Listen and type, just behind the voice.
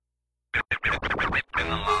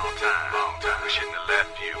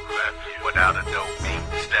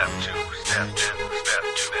It's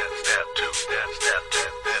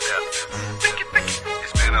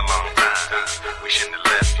been a long time. We shouldn't have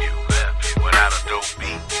left you without a dope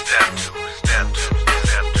beat. Step two, step two,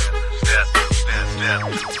 step two, step two, step two.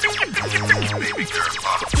 Baby girl,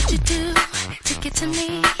 What would you do to get to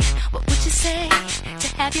me? What would you say to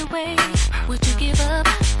have your way? Would you give up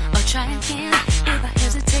or try again? If I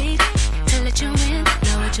hesitate to let you in,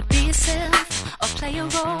 now would you be yourself or play a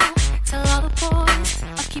role? Tell all the boys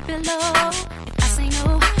or keep it low. If I say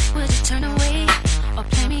no, would you turn away or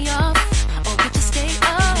play me off? Or would you stay?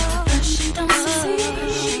 Oh, first you don't succeed.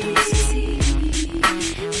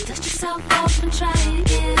 Dust yourself off and try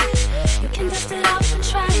again. You can dust it off and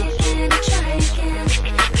try again, try again.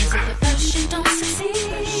 'Cause if at first you don't succeed,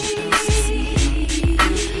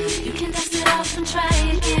 you can dust it off and try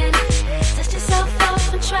again. Dust yourself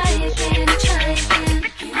off and try again, try again.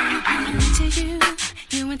 I'm into you,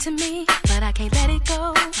 you into me, but I can't let it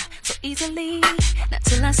go so easily. Not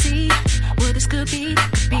till I see what this could be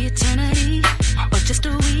eternity or just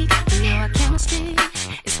a week. We know our chemistry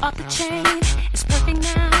is off the chain. It's perfect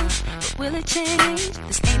now, but will it change?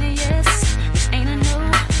 This ain't a yes, this ain't a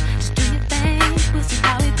no. Just do your thing, we'll see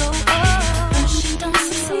how it goes. Oh, first you don't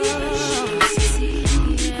succeed.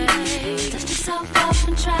 Dust yourself off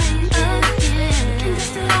and try again. You can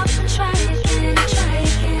dust it off and try again, try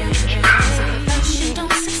again. So first you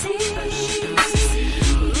don't succeed.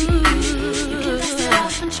 You can dust it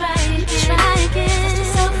off and try again, try again. Dust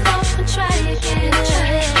yourself off and try again,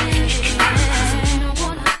 try again. You don't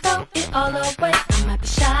wanna throw it all away. I might be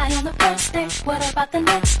shy on the first day. What about the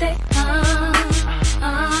next day?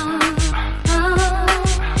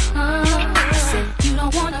 Say you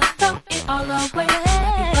don't wanna throw it all away. Be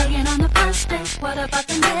bugging on the first day. What about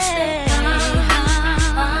the next day?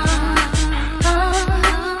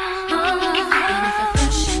 And if at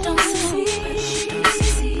first you don't succeed,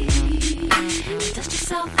 dust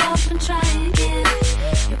yourself off and try again.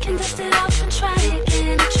 You can dust it off and try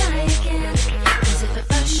again, try again. 'Cause if at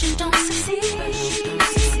first you don't succeed,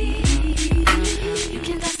 you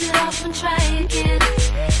can dust it off and try again.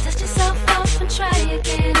 Dust yourself off and try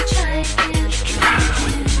again, try again.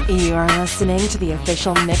 You are listening to the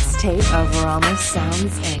official mixtape of Rama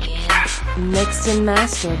Sounds Inc. Mixed and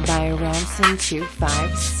mastered by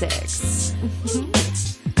Ramson256.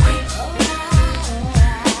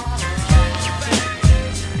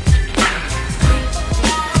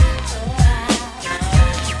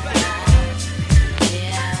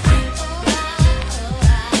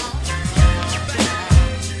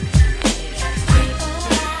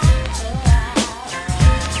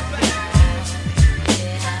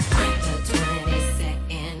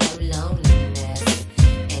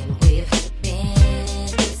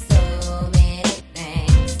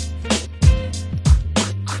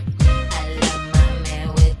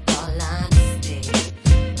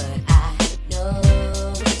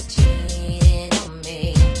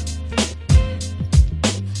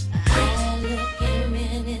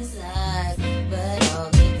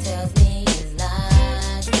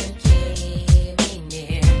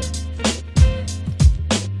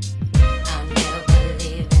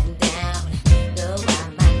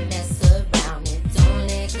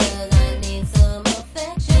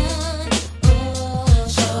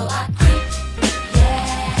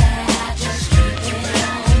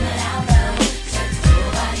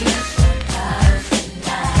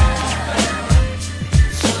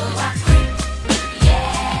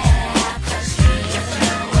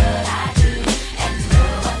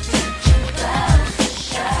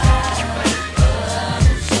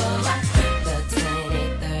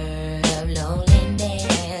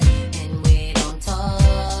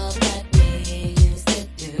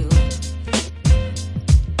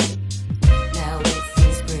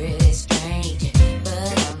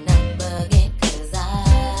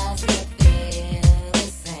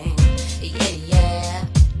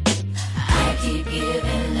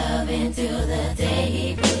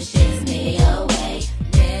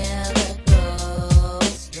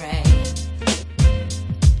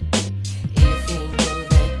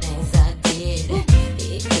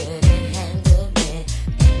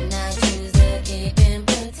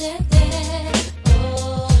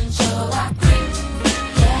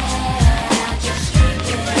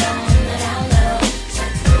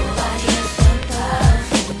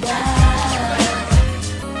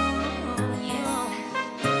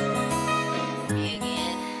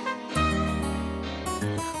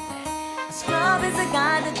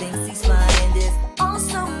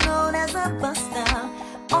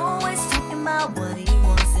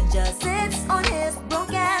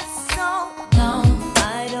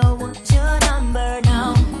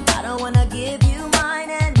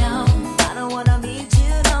 I don't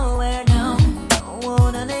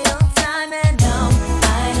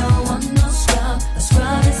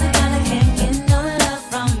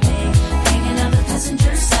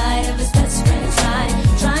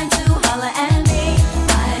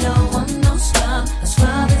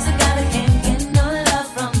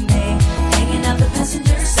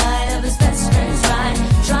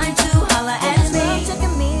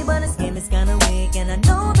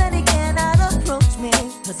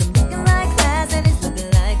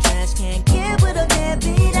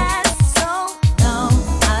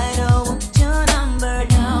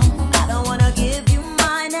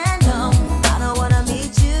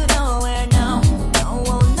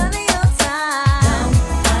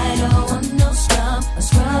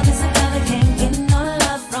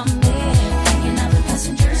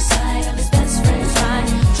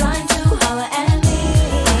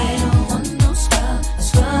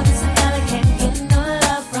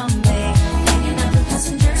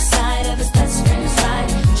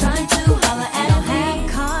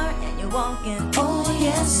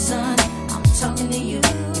talking to you.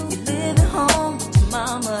 If you live at home with your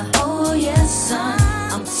mama, oh yes, son,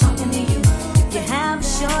 I'm talking to you. If you have a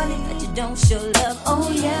shorty that you don't show love, oh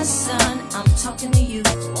yes, son, I'm talking to you.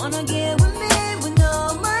 Wanna get with me with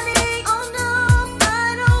no money? Oh no,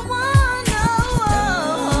 I don't want no.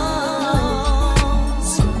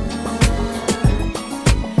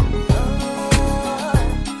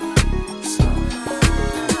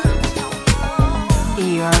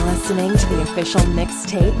 You are listening to the official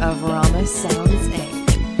mixtape of Rama Sounds Inc.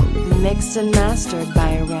 Mixed and mastered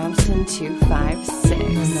by Ramson 256. No,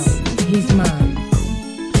 he's mine.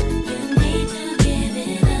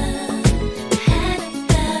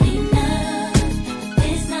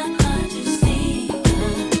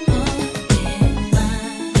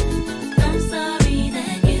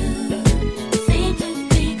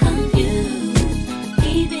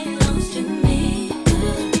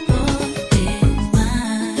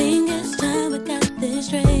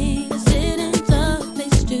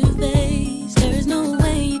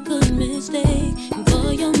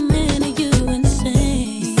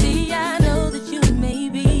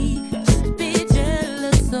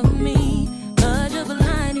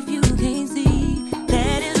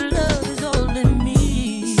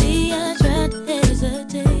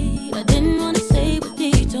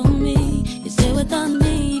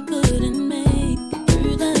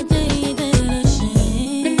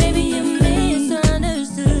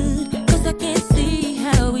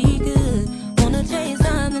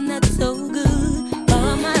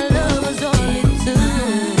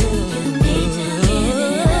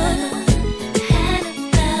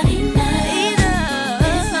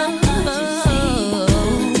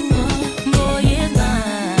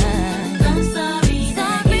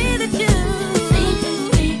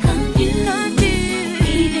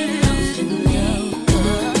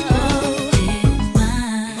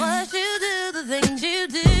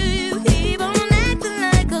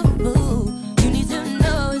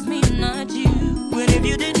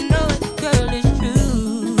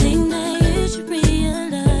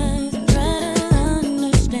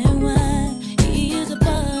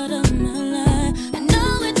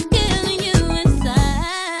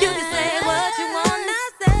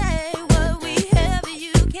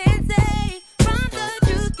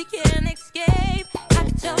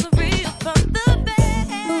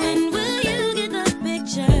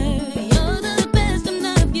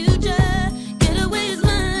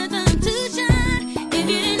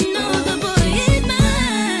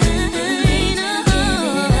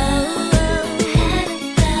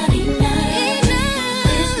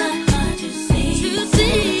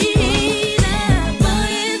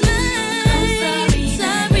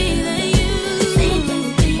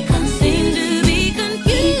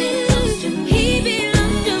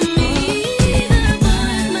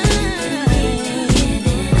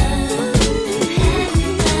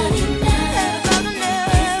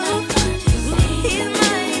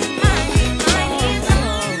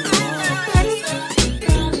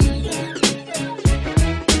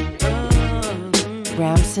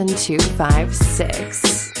 Ramson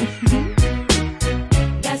 256.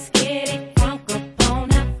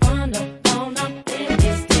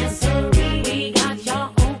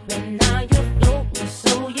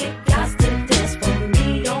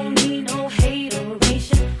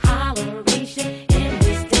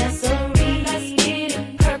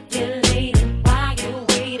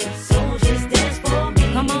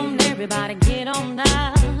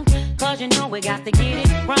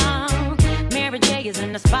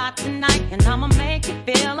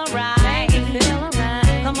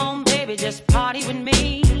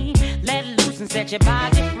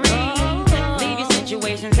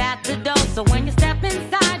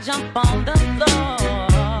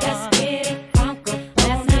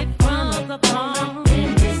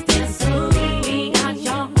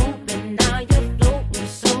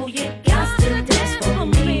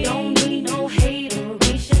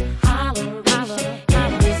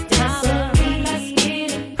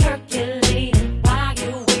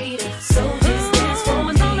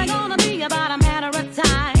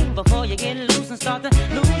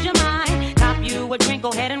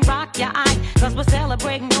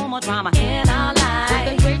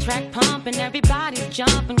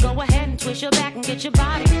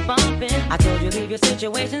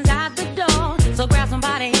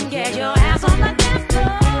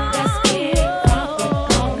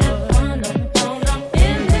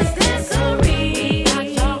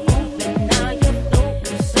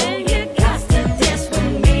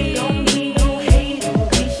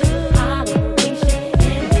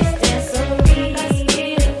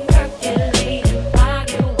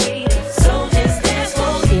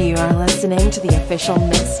 Official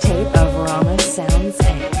mixtape of Rama Sounds.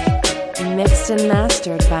 Mixed and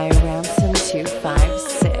mastered by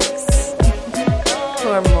Ramson256.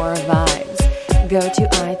 For more vibes, go to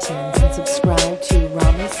iTunes and subscribe to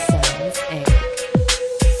Ramos Sounds Inc.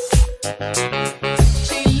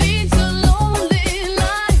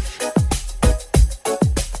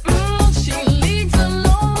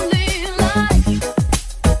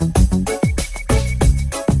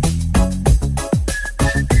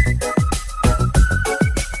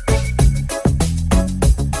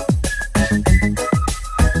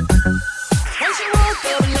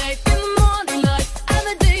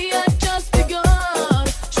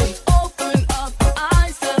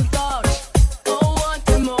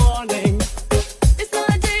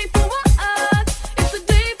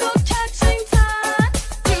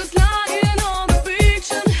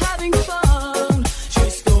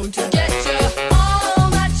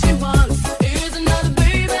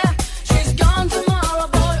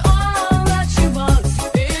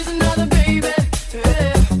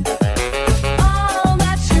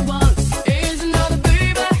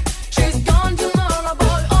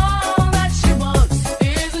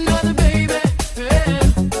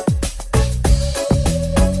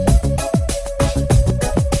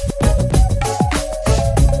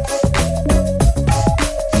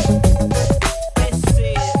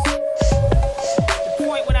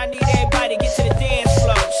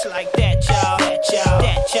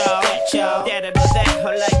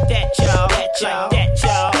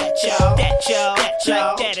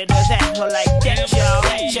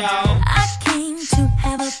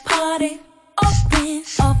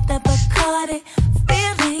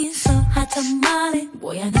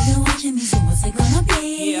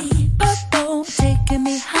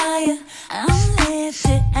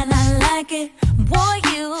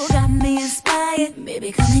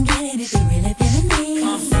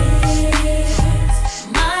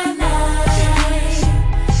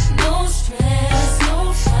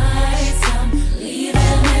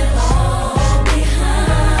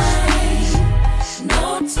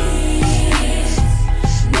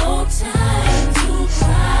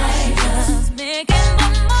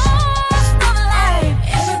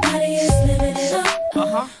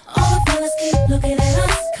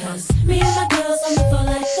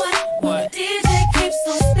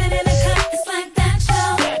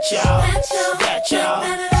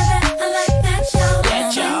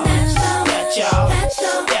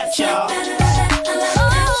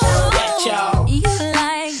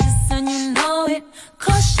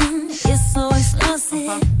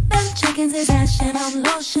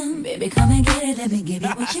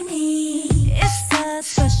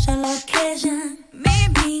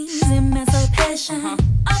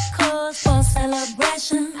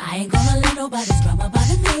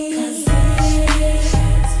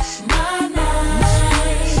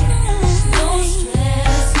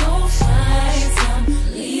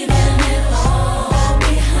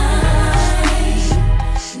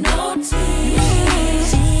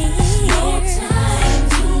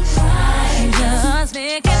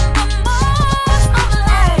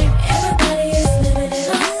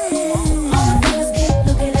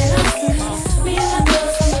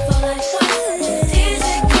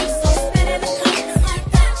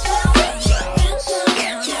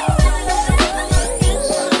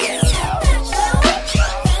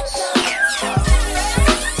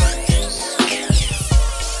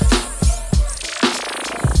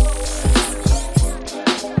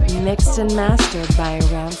 Mixed and mastered by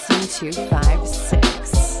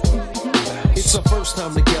Ramson256. It's our first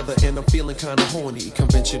time together and I'm feeling kinda horny.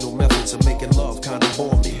 Conventional methods of making love kinda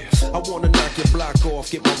bore me. I wanna knock your block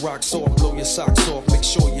off, get my rocks off, blow your socks off, make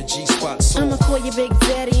sure your G-spot's soft. I'ma call you Big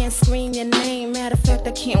Daddy and scream your name. Matter of fact,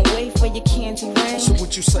 I can't wait for your candy rain. So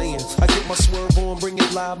what you saying? I get my swerve on, bring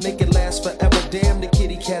it live, make it last forever. Damn, the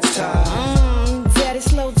kitty cat's tired. Daddy,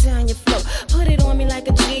 slow down your flow. Put it on me like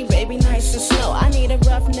a G, baby, nice and slow. I need a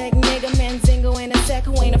roughneck nigga, Manzingo in a sack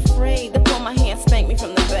who ain't afraid to pull my hand, spank me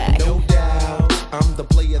from the back. No doubt, I'm the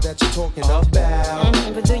player that you're talking about.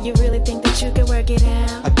 But do you really think that you can work it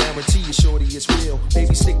out? I guarantee you, shorty, it's real.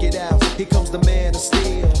 Baby, stick it out. Here comes the man of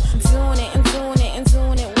steel. Doing it and doing it and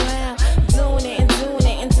doing it well. Doing it and doing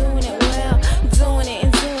it and doing it well. Doing it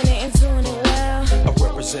and doing it and doing it well. I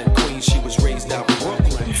represent Queens, she was raised out in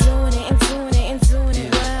Brooklyn. Doing it and doing it and doing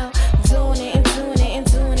it well. Doing it and doing it and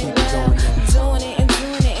doing it well. Doing it and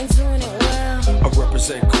doing it and doing it well. I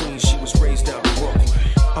represent Queens, she was raised out in Brooklyn.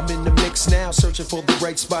 I'm in the mix now, searching for the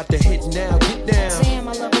right spot to hit now. Get down. Damn,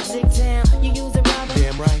 I love a dick down. You use a rubber.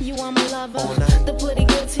 Damn right. You are my lover. All night. The pretty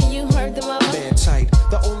good to you, heard the mother. Man tight.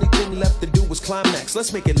 The only thing left to do was climax.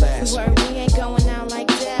 Let's make it last. Word, we ain't going out like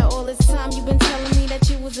that. All this time you been telling me that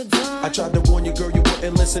you was a dumb. I tried to warn you, girl, you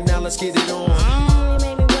wouldn't listen. Now let's get it on. You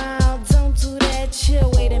made me wild. Don't do that.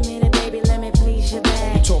 Chill. Wait a minute, baby. Let me please your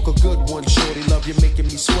back. You talk a good one, shorty. Love you making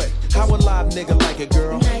me sweat. How a live nigga like it,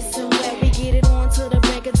 girl? Nice and wet. We get it on to the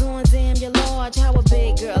records on. Damn, you're large. How a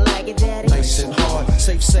big girl like it, daddy? Nice and hard.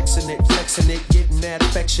 Safe sexing it, flexing it, getting that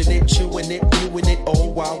affectionate, chewing it, viewing it,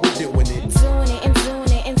 all while we're doing it. Doing it and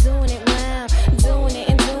doing it and doing it well. Doing it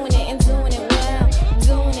and doing it and doing it well.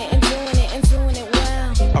 Doing it and doing it and doing it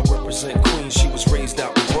well. I represent Queens. She was raised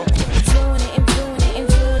out in Brooklyn. Doing it and doing it and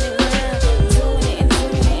doing it well. Doing it and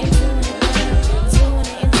doing it and doing it well. Doing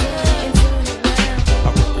it and doing it and doing it well.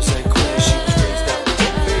 I represent Queens. She was raised out in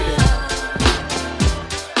Brooklyn.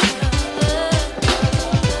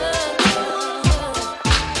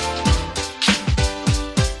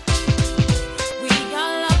 We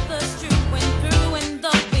are lovers through and through, and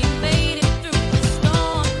though we made it through the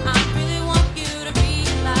storm, I really want you to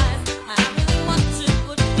realize, I really want to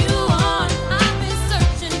put you on. I've been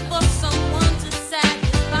searching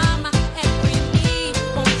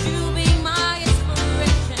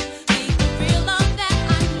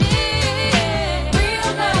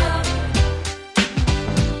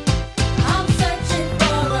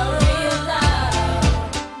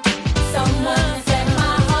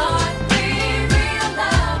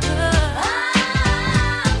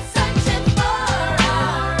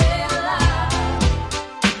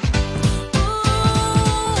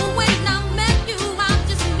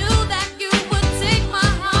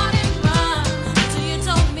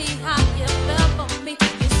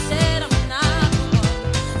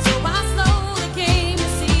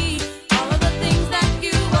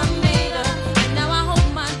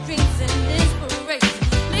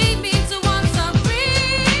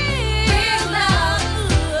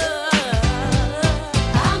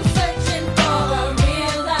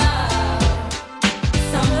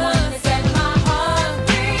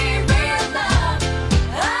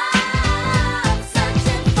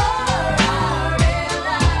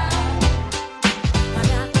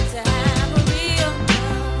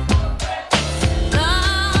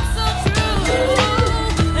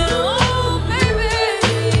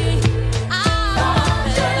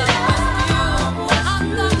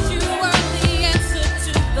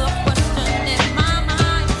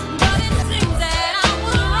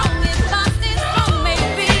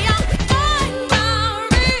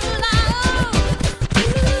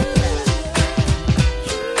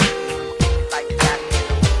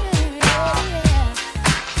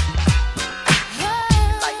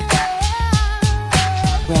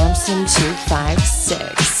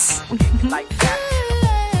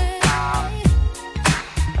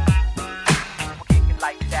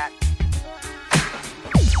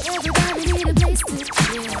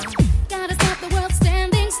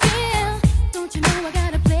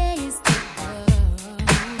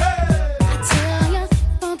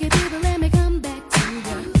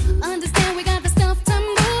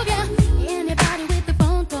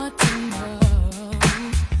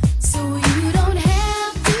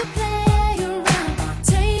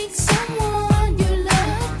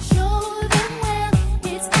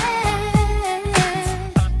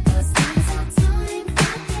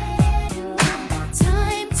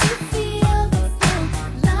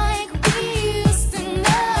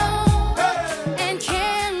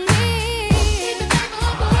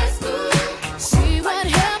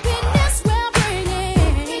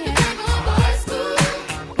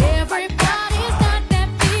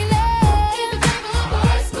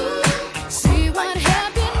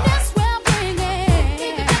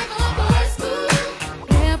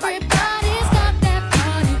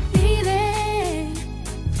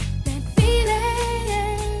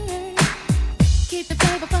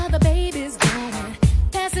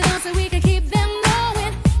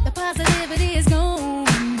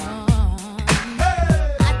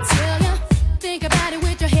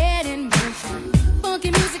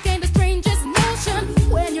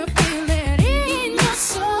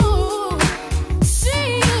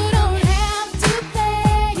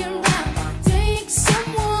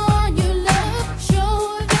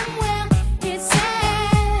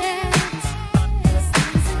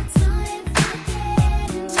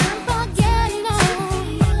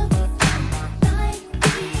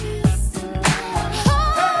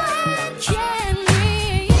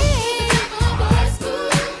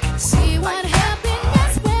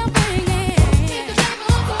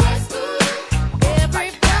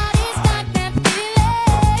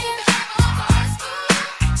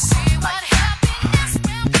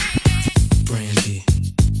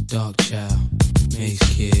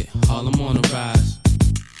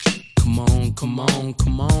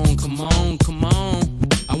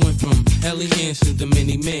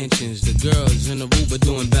mansions. The girls in the Aruba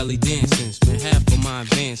doing belly dancing. Spend half of my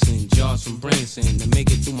advancing, jars from Branson to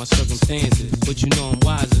make it through my circumstances. But you know I'm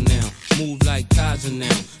wiser now, move like Kaiser now.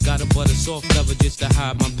 Got a butter soft leather just to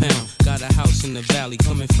hide my pound. Got a house in the valley,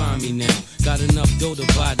 come and find me now. Got enough dough to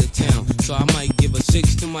buy the town, so I might give a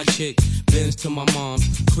 6 to my chick, Benz to my mom's.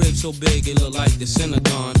 Crib so big it look like the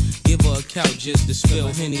Synagogue. Give her a couch just to spill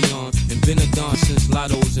Henny on. And been a don since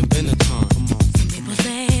Lotto's and Benetton. Come on. Some people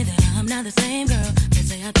say that I'm not the same girl. They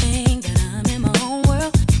say I think that I'm in my own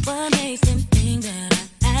world. What makes them think that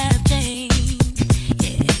I have changed?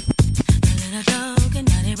 Yeah, a little joke and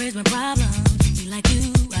now they raise my problems. Be like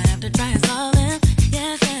you, I have to try and solve them.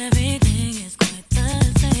 Yes, everything is quite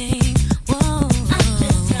the same. Whoa, I'm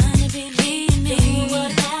just trying to believe me.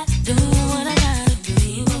 Do what I gotta do.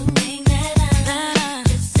 People think that I'm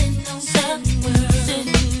just sitting on top of the world.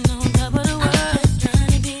 Sitting on top of the world. I'm just trying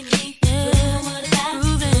to believe what I gotta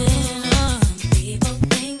prove it. People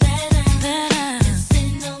think that I'm just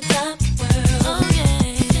sitting on top of the world. Oh yeah,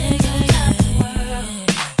 sitting on top of the world.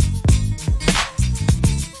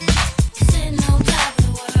 Sitting on top of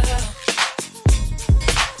the world.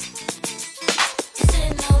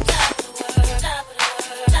 Sitting on top of the world. Top of the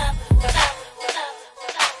world. Top of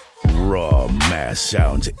the world. Raw Mass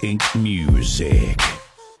Sounds Inc. Music.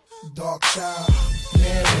 Dark Child,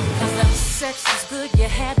 Mary. Cause the sex is good, you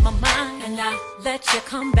had my mind. And I let you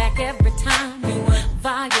come back every time. You would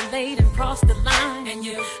violate and cross the line. And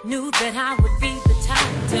you knew that I would be the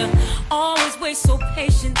type to always wait so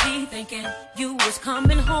patiently, thinking you was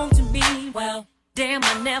coming home to me. Well, damn,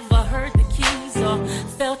 I never heard the keys or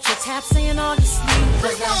felt your tap saying on your sleeve.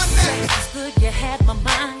 Cause the sex is good, you had my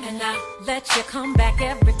mind. And I let you come back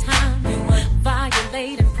every time. You would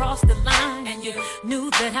violate and cross the line. And you knew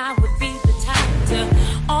that I would be the type to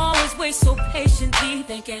always wait so patiently,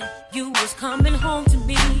 thinking you was coming home to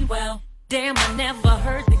me. Well, damn, I never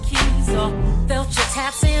heard the keys or felt your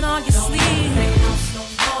tap saying on your sleeve. No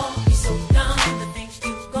more, be so dumb to think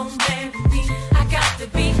you gon' marry me. I got to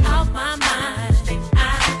be out my mind. Think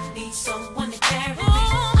I need someone to carry me.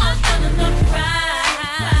 I've done enough crying.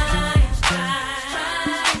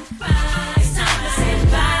 It's time to say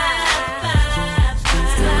bye.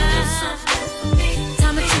 It's time to do something for me.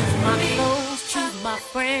 Time to choose my clothes, choose my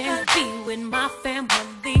friends, be with my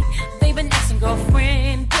family. They've been asking,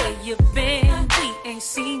 girlfriend, where you been? We ain't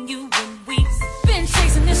seen you in weeks. Been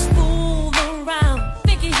chasing this fool around,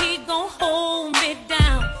 thinking he gon' hold me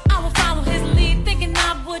down. I would follow his lead, thinking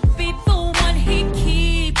I would be the one he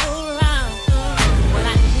keep around. What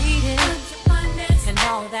I needed, and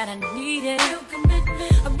all that I needed,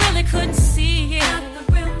 I really couldn't see it.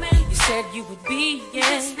 You said you would be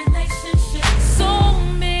it. So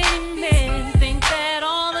many men think that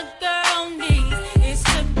all a girl needs is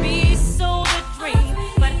to be sold a dream,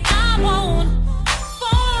 but I won't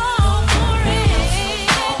fall for it.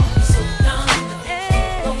 So dumb,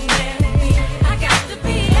 don't marry me. I got to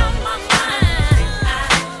be out my mind.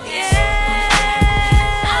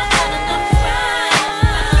 I've done enough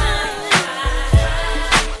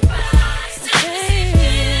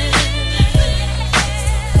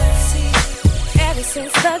Ever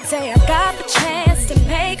since the day I got the chance to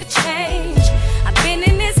make a change, I've been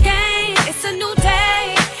in this game, it's a new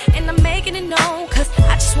day, and I'm making it known, cause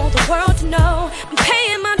I just want the world to know I'm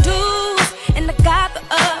paying my dues, and I got the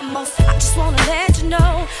utmost. I just wanna let you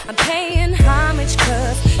know I'm paying homage,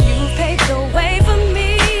 cause you paved the way for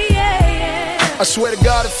me, yeah. I swear to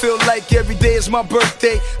God, it feel like every day is my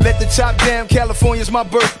birthday. Let the top down, California's my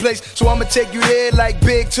birthplace. So I'ma take you there like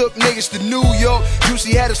Big took niggas to New York.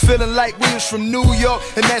 Juicy had us feeling like we was from New York,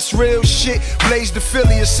 and that's real shit. Blaze the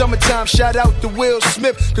Philly in summertime, shout out to Will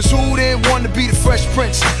Smith. Cause who didn't want to be the Fresh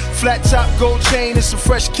Prince? Flat top, gold chain, and some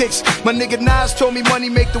fresh kicks. My nigga Nas told me money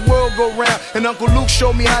make the world go round, and Uncle Luke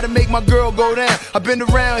showed me how to make my girl go down. I've been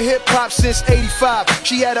around hip-hop since 85.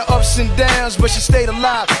 She had her ups and downs, but she stayed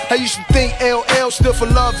alive. I used to think LL stood for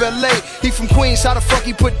Love LA. He from Queens, how the fuck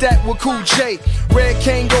he put that with Cool J? Red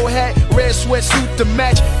Kango hat, red sweatsuit to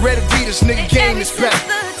match. Red Adidas, nigga, game is back.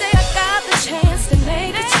 Since the day I got the chance to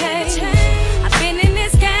make a change, I've been in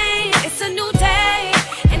this game, it's a new day,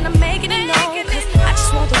 and I'm making it known, cause I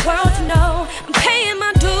just want the world to know I'm paying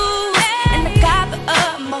my dues, and I got the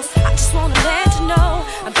utmost. I just wanna let you know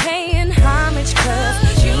I'm paying homage,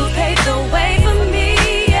 cause you paved the way for me,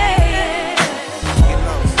 yeah.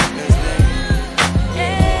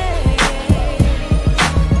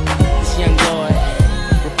 This young Lord,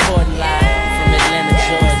 reporting live from Atlanta,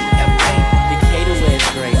 Georgia. Decatur, where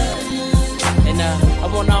it's great. And I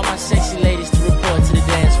want all my sexy ladies to report to the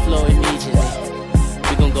dance floor immediately.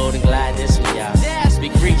 We gon' go and glide this one, y'all.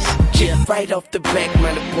 Big Reese. Yeah. Right off the back,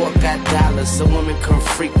 man, the boy got dollars. So women come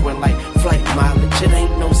frequent like flight mileage. It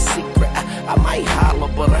ain't no secret. I might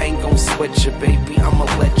holler, but I ain't gon' sweat you, baby. I'ma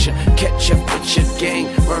let you catch up with your game.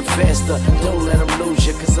 Run faster, don't let them lose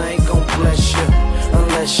you, cause I ain't gon' bless you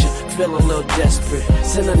unless you feel a little desperate.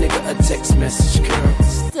 Send a nigga a text message, girl.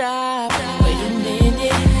 Stop, wait a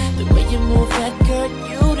minute. The way you move that girl,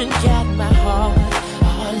 you done got my heart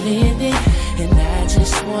all in it. And I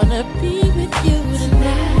just wanna be with you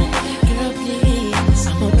tonight. Girl, please,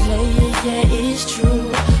 I'm a player, yeah, it's true,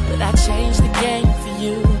 but I changed the game for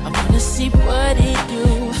you. I wanna see what it do.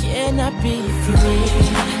 Can I be free?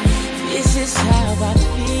 This is how I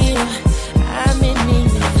feel. I'm in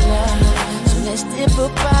need of love, so let's dip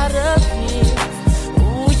up out of here.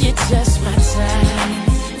 Ooh, you're just my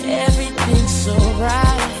type. Everything's so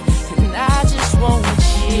right, and I just want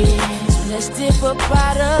you. So let's dip up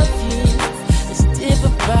out of here. Let's dip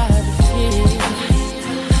up out of here.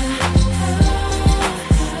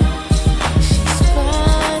 She's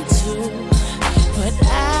fine too, but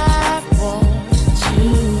I want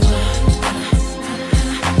you.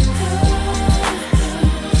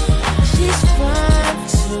 She's fine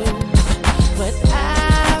too, but I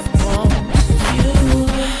want you.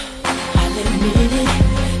 I'll admit it,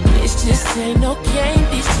 this just ain't no game,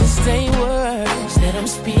 these just ain't words that I'm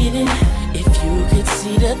speeding. If you could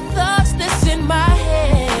see the thoughts that's in my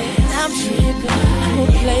head, I'm tripping, I'm a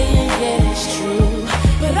player, yeah, it's true,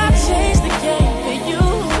 but I changed the game for you.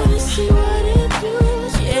 Wanna see what it do?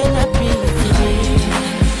 Can I be free?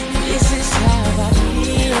 This is how I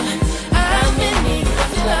feel. I'm in need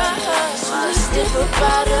of love, so let's step up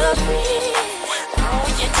out of here.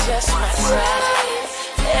 Oh, you're just my type.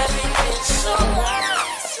 Everything's so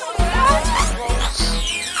right, so I just wanna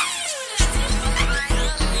see you.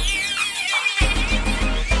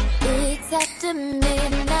 It's after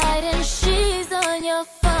midnight and she's on your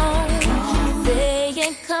phone,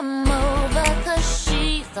 saying come over cause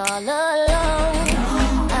she's all alone.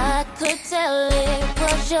 I could tell it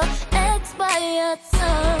was your ex by your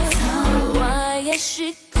tone. Why is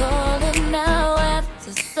she calling now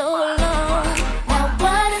after so long? Now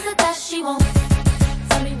what is it that she wants?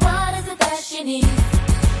 Tell me what is it that she needs?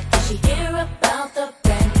 Did she hear about the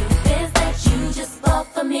brand new biz that you just bought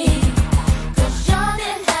for me? Cause y'all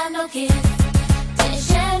didn't have no kids, didn't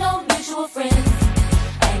share no mutual friends,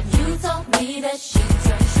 and you told me that she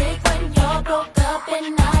turned trick when y'all broke up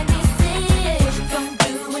in 96. What you gon'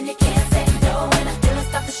 do when you can't say no? And I feel like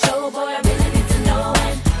stop the show, boy, I really need to know.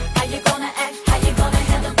 And how you gonna act, how you gonna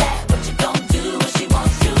handle that? What you gon' do when she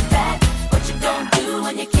wants you back? What you gon' do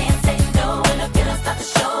when you can't say no? And I feel like stop the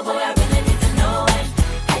show, boy, I really need to know. And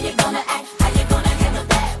how you gonna act, how you gonna handle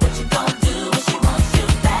that? What you gon' do when she wants you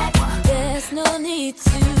back? There's no need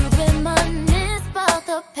to reminisce about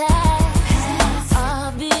the past,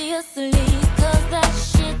 obviously, cause that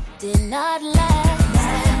shit did not last. I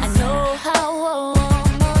know how a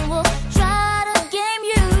woman will try to game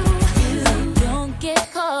you. Don't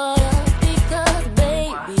get caught up because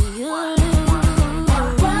baby you lose.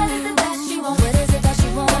 What is it that she wants? What is it that she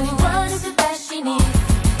wants? Tell me what is it that she needs?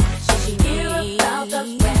 Should she hear about the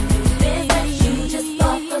brand new biz that you just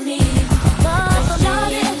bought for me? Cause y'all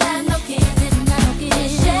didn't have no kids,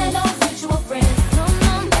 didn't share no mutual friends.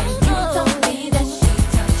 And you told me that she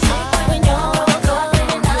turned trick when y'all broke up in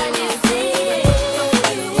 96.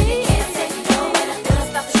 When you can't say no, and I feel like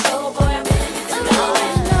stop the show, boy, I really need to know.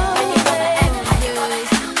 How you gonna act, how you gonna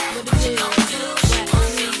handle that? What you gonna do when she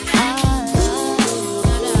wants you back?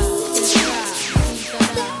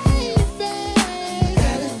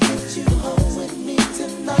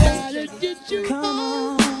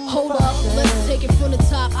 Hold up, let's take it from the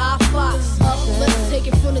top, I fox. Up, let's take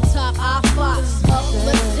it from the top, I fox. Up,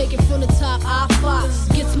 let's take it from the top, I fox.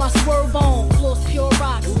 Gets my swerve on, floors pure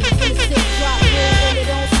rocks. In the six drop, yeah, and it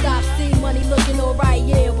don't stop. See money looking alright,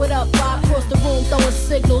 yeah. What up, Bob? Across the room, throwing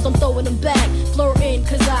signals, I'm throwing them back. Flirting,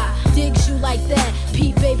 cause I digs you like that.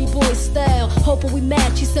 Pete baby boy style, hoping we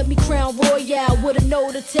match. He sent me Crown Royale with a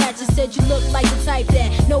note attached. He said you look like the type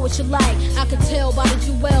that know what you like. I could tell by the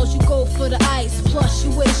jewels, you go for the ice. Plus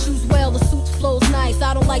you wear shoes well, the suit flows nice.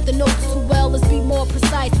 I don't like the notes too well, let's be more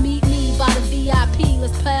precise. Meet me by the VIP,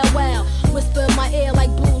 let's powwow. Whisper in my ear like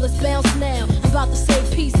boo, let's bounce now. I'm about to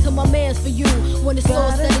say peace to my mans for you. When it's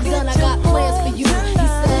all said and done, I got plans for you. He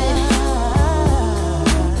said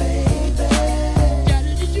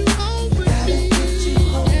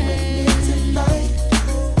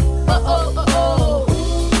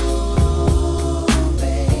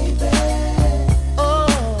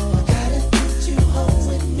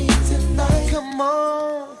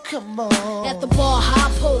Come on. at the bar,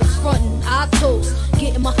 high post, frontin', I toast.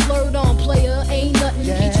 Getting my flirt on, player, ain't nothing.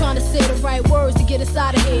 He trying to say the right words to get us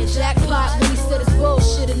out of here. Jackpot when he said it's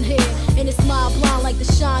bullshit.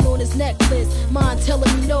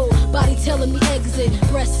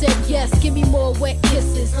 Yes, give me more wet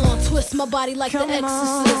kisses. Twist my body like the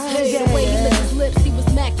Exorcist. Hey, the way he licked his lips, he was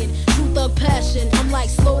macking. True thug passion. I'm like,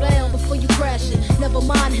 slow down before you crashing. Never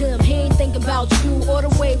mind him, he ain't thinking about you or the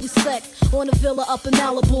way we sex on a villa up in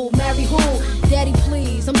Malibu. Marry who? Daddy,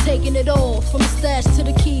 please. I'm taking it all from the stash to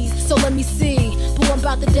the keys. So let me see. Boo, I'm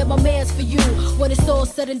about to dead my mans for you. When it's all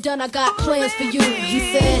said and done, I got plans for you. He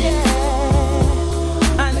said,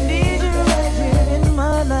 I need you right here in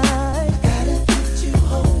my life. Gotta get you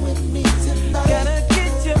home with me tonight. Gotta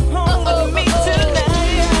get you home with me tonight.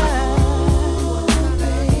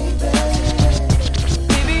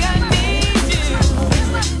 Baby, I need you.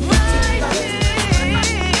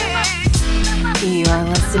 You are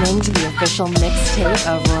listening to the official mixtape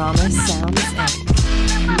of Rama Sounds Inc.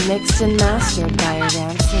 Mixed and mastered by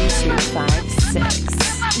Ramson256.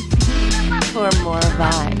 For more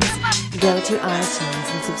vibes, go to iTunes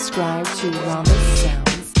and subscribe to Rama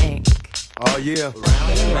Sounds Inc. Oh yeah,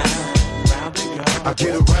 I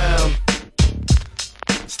get around.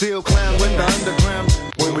 Still clown with the underground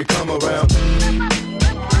when we come around.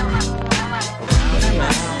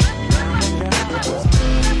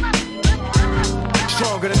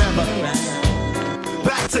 Stronger than ever.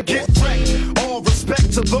 Back to get wrecked. All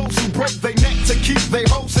respect to those who break their neck to keep their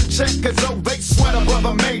hopes in check, as though they sweat a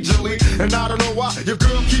brother majorly. And I don't know why your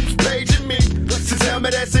girl keeps paging me to tell me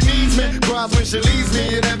that she needs me. Cries when she leaves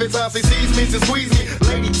me, and every time she sees me, she squeeze me.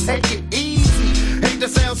 Lady, take it easy. Hate to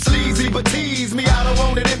sound sleazy, but tease me. I don't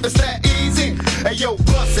want it if it's that easy. Hey yo,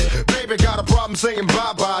 bust it. Baby got a problem saying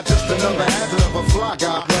bye-bye. Just another hazard of a fly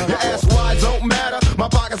guy. Your ass wide don't matter. My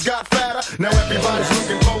pockets got fatter. Now everybody's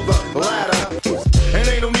looking for the ladder. And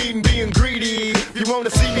ain't no need in being greedy. If you wanna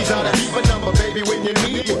see me, try to keep a number, baby, when you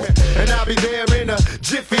need me. And I'll be there in a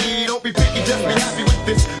jiffy. Don't be picky, just be happy with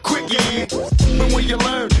this quickie. But when you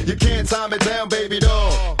learn, you can't time it down, baby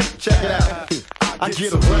doll. Check it out. I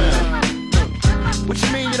get around. What you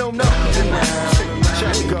mean you don't know?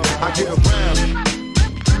 Check it go. I get around.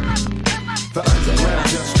 The underground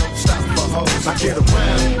just don't stop for hoes. I get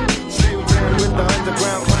around. Still down with the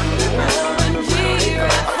underground.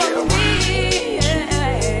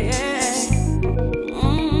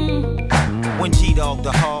 When G-Dog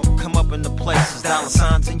the hog come up in the places, dollar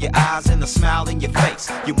signs in your eyes and a smile in your face.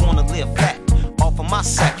 You wanna live fat off of my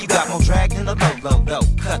sack. You got more drag than a low.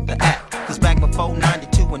 Cut the act. Cause back before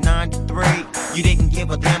 92 and 93, you didn't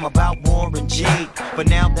give a damn about Warren G. But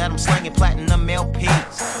now that I'm slinging platinum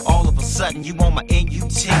LPs, all of a sudden you on my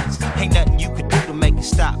NUTs. Ain't nothing you could do to make it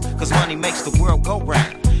stop, cause money makes the world go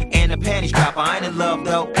round. And the panties drop, I ain't in love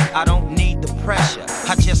though, I don't need the pressure.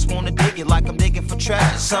 I just wanna dig it like I'm digging for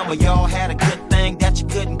treasure. Some of y'all had a good thing that you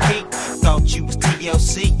couldn't keep. Thought you was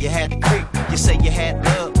TLC, you had to creep. You say you had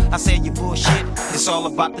love, I said you bullshit. It's all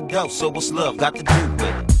about the dough, so what's love got to do with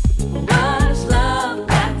it? What's love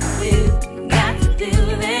got to do? Got to do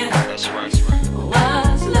with it. That's right.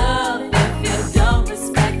 What's love if you don't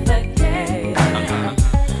respect the game?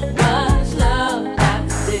 What's love got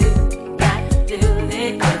to do? Got to do with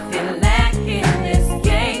it. If you're lacking this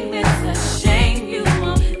game, it's a shame you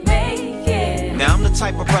won't make it. Now I'm the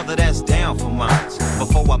type of brother that's down for mines.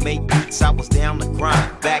 Before I made beats, I was down the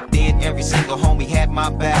grind. Back then, every single homie had my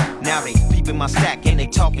back. Now they peeping my stack and they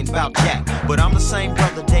talking about Jack. But I'm the same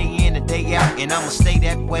brother day in and day out, and I'ma stay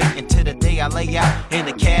that way until the day I lay out. And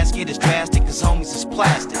the casket is drastic, cause homies is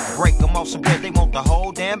plastic. Break them off some bread, they want the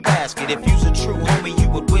whole damn basket. If you's a true homie, you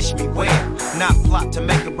would wish me well. Not plot to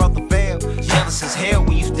make a brother fail. Jealous as hell,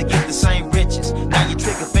 we used to get the same riches. Now your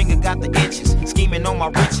trigger finger got the itches. Scheming on my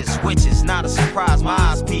riches, which is not a surprise. My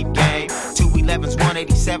eyes peep game. 211s,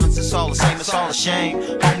 187s, it's all the same, it's all a shame.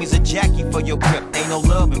 Homies a Jackie for your grip. Ain't no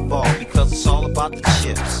love involved because it's all about the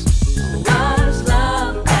chips. What's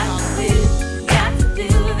love got to do? Got to do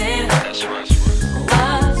with it. That's right.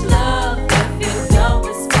 What's love if you don't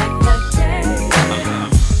respect the game?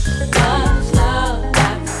 What's love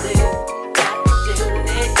got to do? Got to do with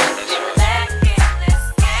it. If you're lacking this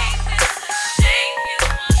game, it's a shame you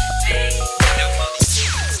won't be.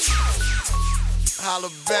 Holla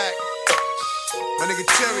back. My nigga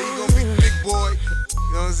Terry, he gon' be the big boy.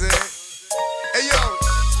 You know what I'm saying? Hey yo,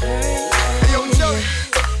 Joey.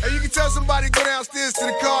 Hey, you can tell somebody to go downstairs to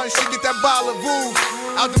the car and shit, get that bottle of Vouv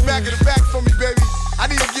out the back of the back for me, baby. I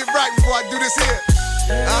need to get right before I do this here.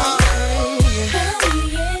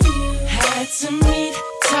 Had to meet,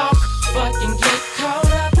 talk, fucking get caught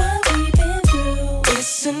up. What we've been through,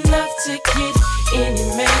 it's enough to get any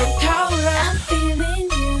man caught up. I'm feeling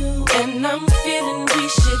you, and I'm feeling we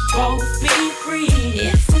should both be free.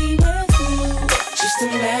 If we were through, just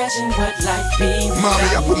imagine what life be. My me,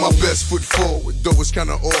 I put my best foot forward, though it's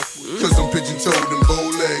kinda awkward, cause I'm pigeon-toed and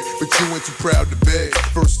bow-legged, but you ain't too proud to beg.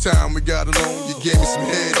 First time we got along, you gave me some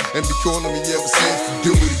head, and be calling me ever since to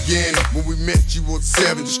do it again. When we met, you were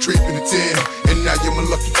 7, just tripping to 10, and now you're my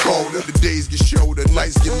lucky caller. The days get shorter,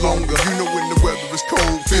 nights get longer. You know when the weather is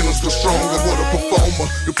cold, feelings go stronger. What a performer,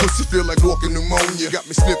 the pussy feel like walking pneumonia. Got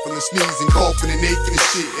me sniffling and sneezing, coughing and aching and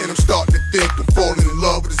shit, and I'm starting to think I'm falling in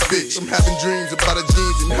love with this bitch. I'm having dreams about her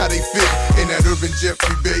jeans and how they fit in that Urban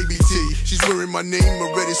Jeffrey baby tee. She's wearing my name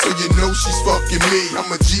already, so you know she's fucking me.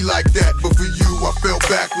 I'm a G like that, but for you I fell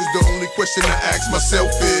backwards. The only question I ask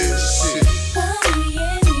myself is shit. Mommy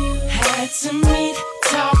and you had to meet,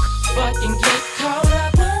 talk, fucking get caught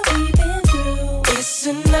up. What we've been through, it's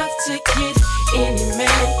enough to get any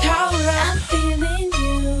man caught up. I'm feeling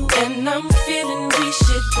you, and I'm feeling we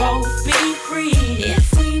should both be free.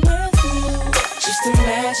 If we were through, just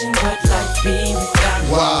imagine what life be without.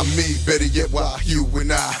 Why me? Better yet, why you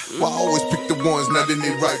and I? Why always pick the ones not in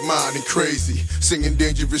their right mind and crazy? Singing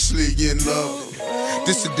dangerously in love.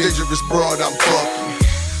 This a dangerous broad I'm fucking.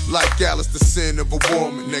 Like Alice, the sin of a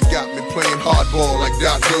woman that got me playing hardball like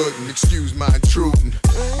Doc Gooden. Excuse my intruding.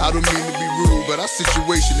 I don't mean to be rude, but our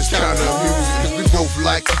situation is kinda amusing. Cause we both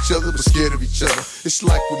like each other, but scared of each other. It's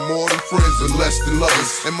like we're more than friends and less than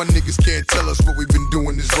lovers. And my niggas can't tell us what we've been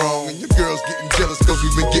doing is wrong. And your girl's getting jealous cause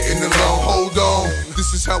we've been getting along. Hold on,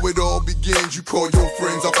 this is how it all begins. You call your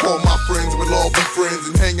friends, I call my friends. We'll all be friends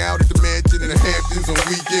and hang out at the mansion in the Hamptons on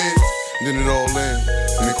weekends. Then it all ends,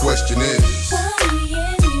 and the question is, Mommy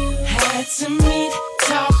and you had to meet,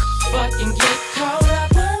 talk, fucking get caught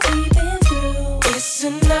up. What we've been through, it's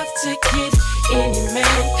enough to get any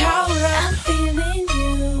man caught up. I'm feeling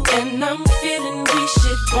you, and I'm feeling we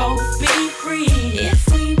should both be free. If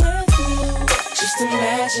we were through, just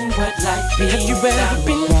imagine what life be. Have you ever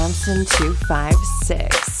been Ramson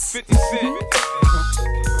 256? 50 Cent.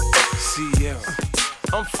 CL.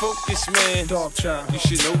 I'm focused, man. Dog child. You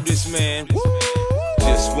should know this, man.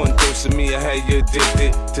 Just one dose of me, I had you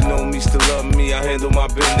addicted. To know me, still love me, I handle my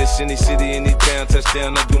business. Any city, any town,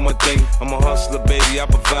 touchdown, I do my thing. I'm a hustler, baby, I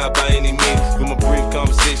provide by any means. With my brief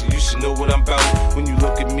conversation, you should know what I'm about. When you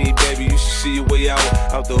look at me, baby, you should see your way out.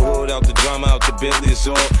 Out the hood, out the drama, out the Bentley, it's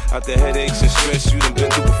all. Out the headaches and stress you done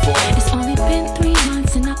been through before. It's only been 3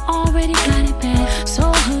 months and I already got it bad.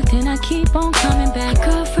 So hooked and I keep on coming back.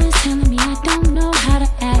 Girlfriends telling me I don't know how to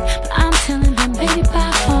act, but I'm telling them, baby,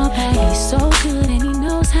 bye, fall back. He's so good and he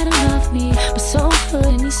knows how to love me, but so good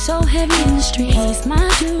and he's so heavy in the street. He's my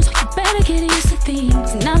dude, so you better get used to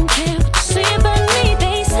things. And I don't care what you say about me.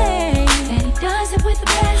 They say that he does it with the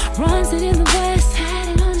best, runs it in the West, had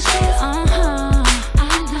it on his chest. I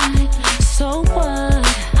like it. So what?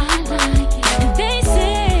 I like it. And they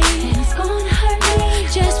say that he's gonna hurt me.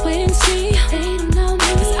 Just wait and see. They don't know me,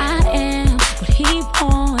 'cause I am what he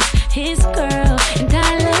wants, his girl, and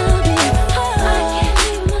I love it. I can't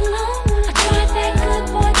leave him alone. I tried that good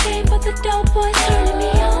boy game, but the dope boy's turning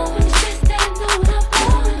me on. It's just that I know what I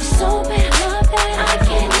want. It's so bad, I love that. I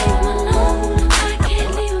can't leave him alone. I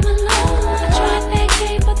can't leave him alone. I tried that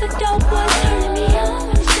game, but the dope boy's turning me on.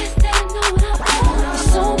 It's just that I know what I want.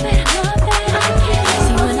 It's so bad, I love that. I can't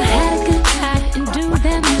see when I had a good time and do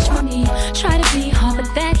that much for me. Try to be hard, but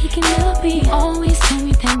that he can never be. Always told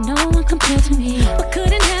me that no one compared to me, but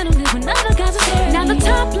couldn't handle it when other guys were staring. Now the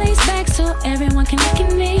top lays back so everyone can look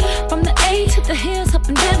at me. From the A to the hills up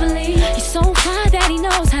in Beverly, he's so fly that he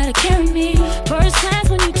knows how to carry me. First class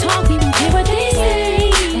when you talk, we don't care what they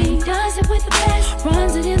say. And he does it with the best,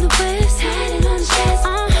 runs it in the West, had it on his chest.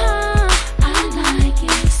 I like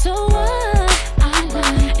it. So what? I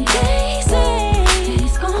like it. And they say that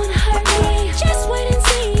he's gonna hurt me. Just wait and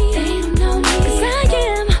see. They don't know me, 'cause I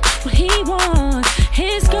am what he wants,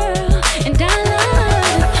 his girl, and I love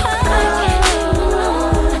it. I can't leave him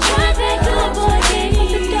alone. I tried that good boy game, but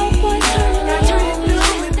the dope boy turning me on.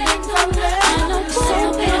 I know it's so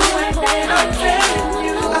bad,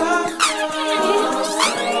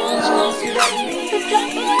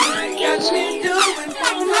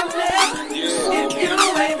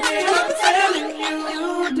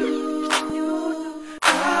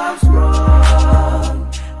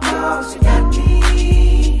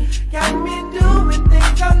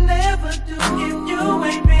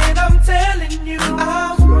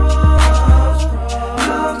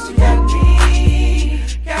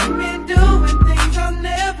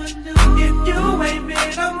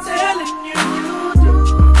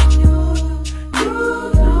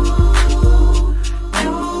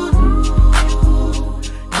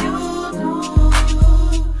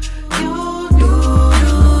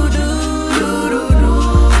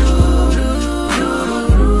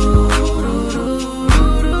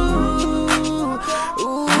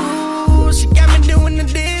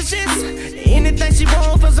 she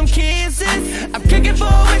want for some kisses. I'm cooking for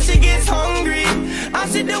her when she gets hungry. All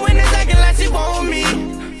she doing is acting like she want me.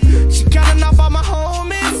 She counting off all my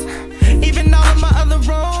homies, even all of my other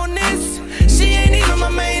ronies. She ain't even my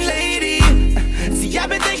main lady. See, I've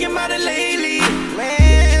been thinking about it lately.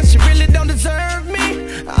 Man, she really don't deserve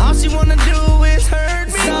me. All she wanna do is hurt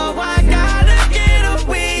me. So I gotta get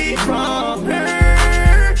away from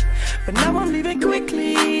her. But now I'm leaving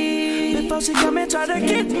quickly before she come and try to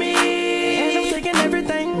get me. And I'm taking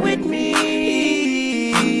everything with me.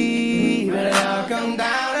 But it all come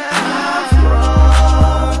down to house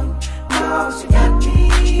wrong. No, she got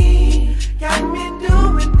me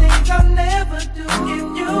doing things I'll never do. If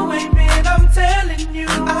you ain't been, I'm telling you,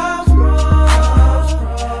 I'm wrong.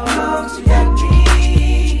 No, she got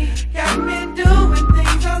me doing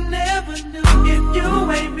things I'll never do. If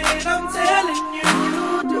you ain't been, I'm telling you,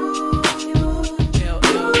 you do.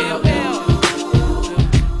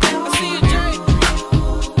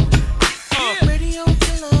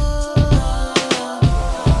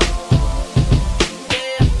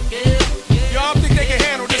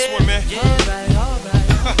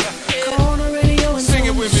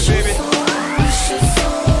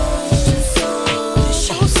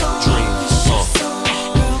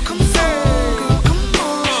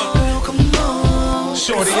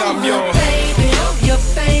 Shorty, I'm your baby, your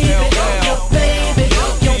baby, your baby,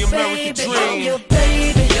 your baby, your baby, your baby, your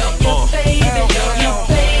baby, your baby, your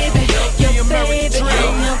baby, your baby,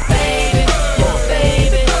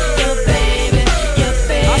 your baby, your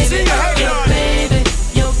baby, I see you hating on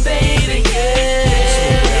your baby, yeah.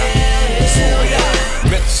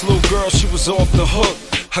 Met this little girl, she was off the hook.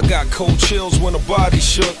 I got cold chills when her body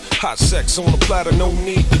shook. Hot sex on the platter, no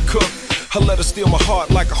need to cook. I let her steal my heart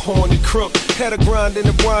like a horny crook. Had her grinding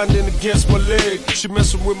and winding against my leg. She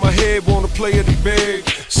messing with my head, wanna play it big.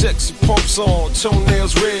 Sexy pumps on,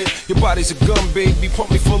 toenails red. Your body's a gun, baby,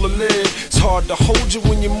 pump me full of lead. It's hard to hold you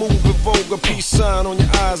when you move in vogue. A peace sign on your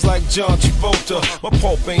eyes like John Travolta. My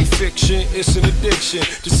pulp ain't fiction, it's an addiction.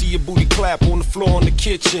 To see your booty clap on the floor in the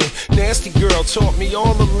kitchen. Nasty girl taught me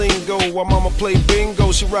all the lingo. While mama play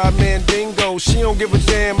bingo, she ride Mandingo. She don't give a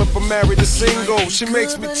damn if I'm married or single. She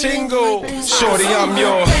makes me tingle. Shorty, I'm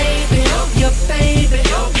your baby, your baby,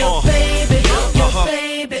 your baby, your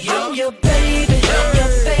baby, your baby, your baby,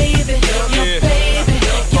 your baby, your baby,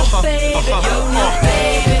 your baby, your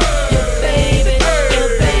baby, your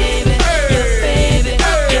baby, your baby,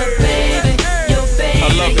 your baby, your baby. I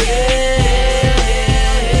love it.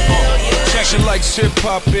 She likes hip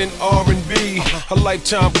hop and R&B. Her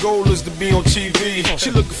lifetime goal is to be on TV.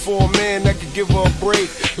 She looking for a man that could give her a break,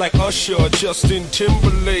 like Usher or Justin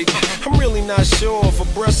Timberlake. I'm really not sure if her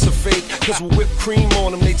breasts are fake, cause with whipped cream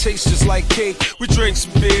on them, they taste just like cake. We drank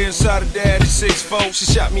some beer inside of Daddy's 6-4. She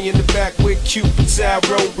shot me in the back with Cupid's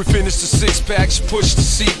arrow. We finished the 6-pack, she pushed the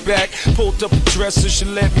seat back. Pulled up a dresser, she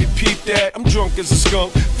let me peep that. I'm drunk as a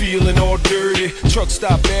skunk, feeling all dirty. Truck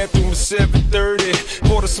stop bathroom at 7:30.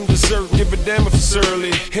 Bought her some dessert, give a damn if it's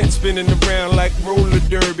early. Head spinning around like roller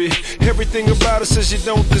derby. Everything about her says you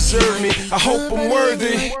don't deserve me. I hope I'm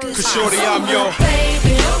worthy, cause shorty, I'm your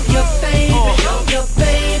baby, your baby, your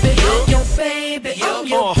baby, your baby,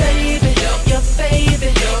 your baby, your baby.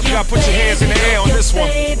 You gotta put your hands in the air on this one.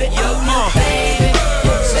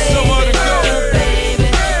 Somewhere to go.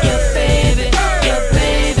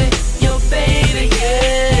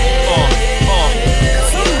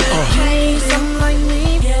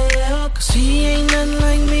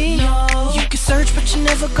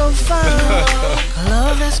 Never go find a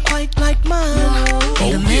love that's quite like mine.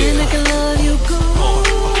 Need a man that can love you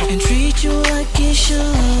good and treat you like he should.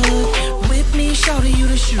 With me, shout you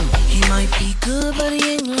to shoot. He might be good, but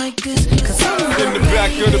he ain't like this. Cause I'm in the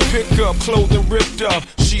back of the pickup, clothing ripped up.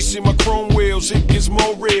 She see my chrome wheels, it gets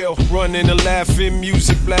more real. Running and laughing,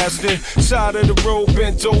 music blasting. Side of the road,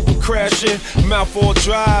 bent over, crashing. Mouth all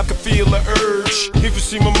dry, can feel the urge. If you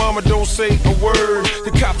see my mama, don't say a word.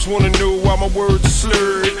 The cops wanna know why my words are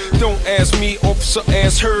slurred. Don't ask me, officer,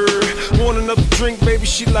 ask her. Want another drink, baby,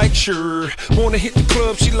 she like sure. Wanna hit the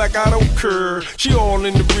club, she like I don't care. She all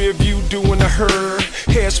in the rear view doing a her.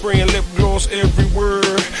 Hairspray and lip gloss everywhere.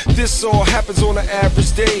 This all happens on an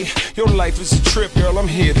average day. Your life is a trip, girl, I'm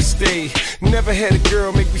here to stay. Never had a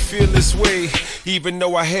girl make me feel this way, even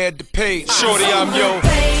though I had to pay. Shorty, I'm your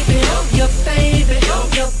baby, your baby,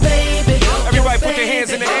 your baby. Everybody put their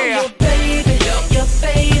hands in the air. Your baby, your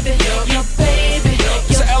baby, your baby.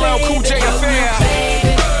 It's an LL Cool J affair.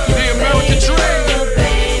 The American dream.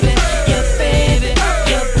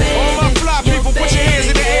 All my fly people, put your hands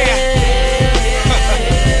in the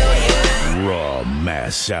air. Raw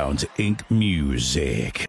Mass Sounds Inc. Music.